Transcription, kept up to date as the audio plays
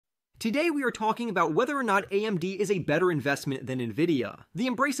Today we are talking about whether or not AMD is a better investment than Nvidia. The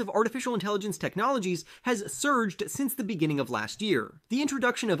embrace of artificial intelligence technologies has surged since the beginning of last year. The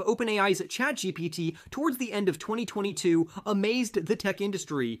introduction of OpenAI's ChatGPT towards the end of 2022 amazed the tech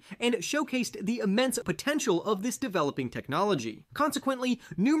industry and showcased the immense potential of this developing technology. Consequently,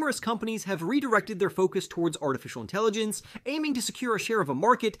 numerous companies have redirected their focus towards artificial intelligence, aiming to secure a share of a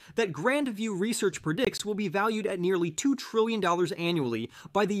market that Grand View Research predicts will be valued at nearly $2 trillion annually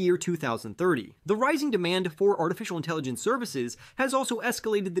by the year 2030. The rising demand for artificial intelligence services has also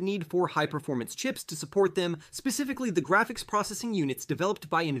escalated the need for high-performance chips to support them, specifically the graphics processing units developed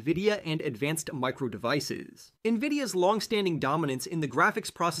by Nvidia and Advanced Micro Devices. Nvidia's long-standing dominance in the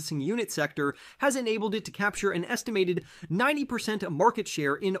graphics processing unit sector has enabled it to capture an estimated 90% market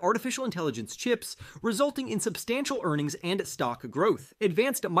share in artificial intelligence chips, resulting in substantial earnings and stock growth.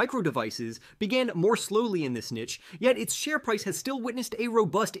 Advanced Micro Devices began more slowly in this niche, yet its share price has still witnessed a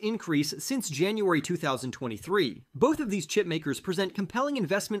robust increase since January 2023. Both of these chip makers present compelling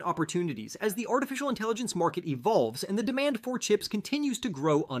investment opportunities as the artificial intelligence market evolves and the demand for chips continues to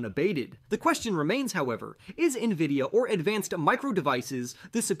grow unabated. The question remains, however, is Nvidia or Advanced Micro Devices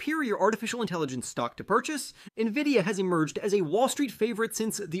the superior artificial intelligence stock to purchase? Nvidia has emerged as a Wall Street favorite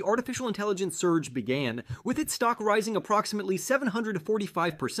since the artificial intelligence surge began, with its stock rising approximately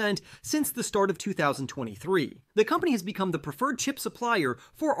 745% since the start of 2023. The company has become the preferred chip supplier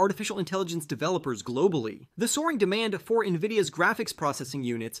for artificial intelligence developers globally. The soaring demand for Nvidia's graphics processing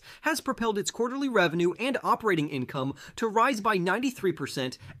units has propelled its quarterly revenue and operating income to rise by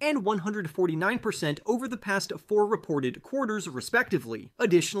 93% and 149% over the past 4 reported quarters, respectively.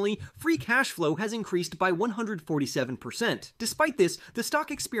 Additionally, free cash flow has increased by 147%. Despite this, the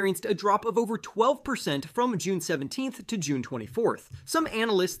stock experienced a drop of over 12% from June 17th to June 24th. Some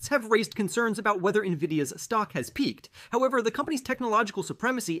analysts have raised concerns about whether Nvidia's stock has peaked. However, the company's technological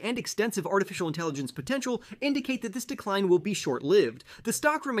supremacy and extensive artificial intelligence potential indicate that this decline will be short-lived. The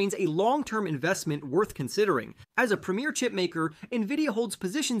stock remains a long-term investment worth considering. As a premier chip maker, Nvidia holds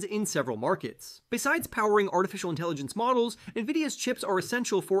positions in several markets. Besides powering artificial intelligence models, Nvidia's chips are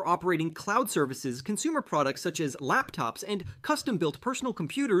essential for operating cloud services, consumer products such as laptops, and custom-built personal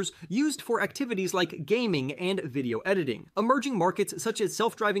computers used for activities like gaming and video editing. Emerging markets such as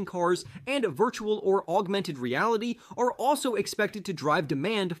self-driving cars and virtual or augmented reality are also expected to drive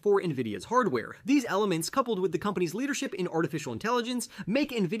demand for Nvidia's hardware. These elements, coupled with the company's leadership in artificial intelligence,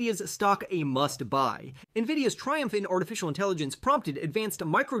 make Nvidia's stock a must-buy. Nvidia's triumph in artificial intelligence prompted Advanced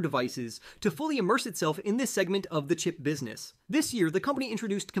Micro Devices to fully immerse itself in this segment of the chip business. This year, the company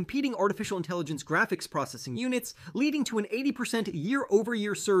introduced competing artificial intelligence graphics processing units, leading to an 80%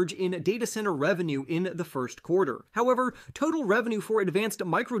 year-over-year surge in data center revenue in the first quarter. However, total revenue for Advanced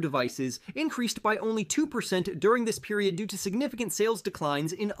Micro Devices increased by only 2% during this period due to significant sales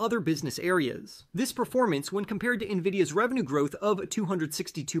declines in other business areas. This performance, when compared to Nvidia's revenue growth of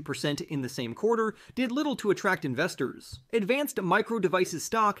 262% in the same quarter, did little to attract investors. Advanced Micro Devices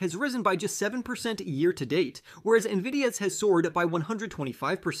stock has risen by just 7% year-to-date, whereas Nvidia's has soared by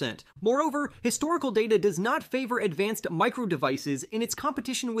 125%. Moreover, historical data does not favor Advanced Micro Devices in its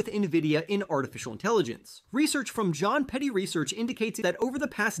competition with Nvidia in artificial intelligence. Research from John Petty Research indicates that over the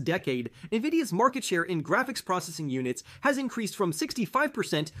past decade, Nvidia's market share in graphics processing units has increased from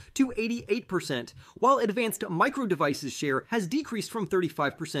 65% to 88%, while Advanced Micro Devices' share has decreased from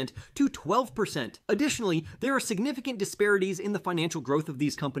 35% to 12%. Additionally, there are significant disparities in the financial growth of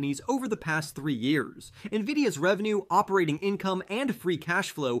these companies over the past 3 years. Nvidia's revenue, operating income, and free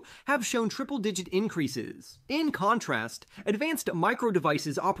cash flow have shown triple-digit increases. In contrast, Advanced Micro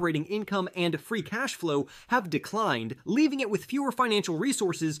Devices' operating income and free cash flow have declined, leaving it with fewer financial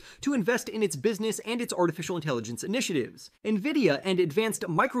resources to invest in its business and its artificial intelligence initiatives. Nvidia and Advanced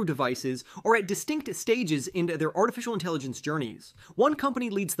Micro Devices are at distinct stages in their artificial intelligence journeys. One company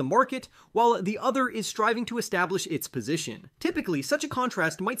leads the market, while the other is striving to establish its position. Typically, such a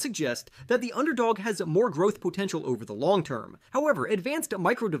contrast might suggest that the underdog has more growth potential over the long term. However, Advanced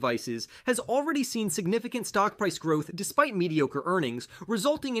Micro Devices has already seen significant stock price growth despite mediocre earnings,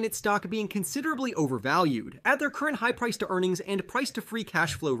 resulting in its stock being considerably overvalued. At their current high price to earnings and price to free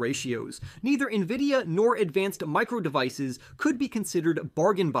cash flow ratios, neither Nvidia nor Advanced Micro Devices could be considered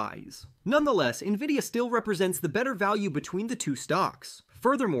bargain buys. Nonetheless, Nvidia still represents the better value between the two stocks.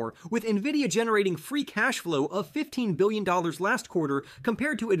 Furthermore, with Nvidia generating free cash flow of $15 billion last quarter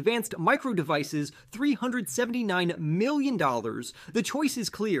compared to Advanced Micro Devices' $379 million, the choice is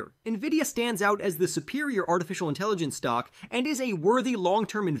clear. Nvidia stands out as the superior artificial intelligence stock and is a worthy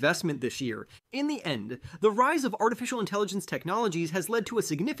long-term investment this year. In the end, the rise of artificial intelligence technologies has led to a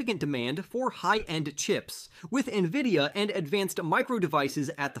significant demand for high-end chips, with Nvidia and Advanced Micro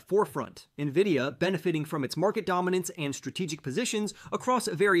Devices at the forefront. Nvidia, benefiting from its market dominance and strategic positions across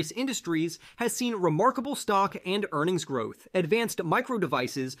various industries, has seen remarkable stock and earnings growth. Advanced Micro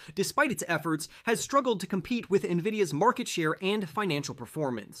Devices, despite its efforts, has struggled to compete with Nvidia's market share and financial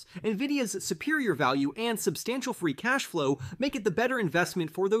performance. Nvidia's superior value and substantial free cash flow make it the better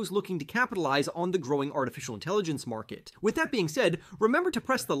investment for those looking to capitalize on the growing artificial intelligence market. With that being said, remember to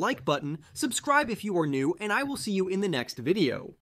press the like button, subscribe if you are new, and I will see you in the next video.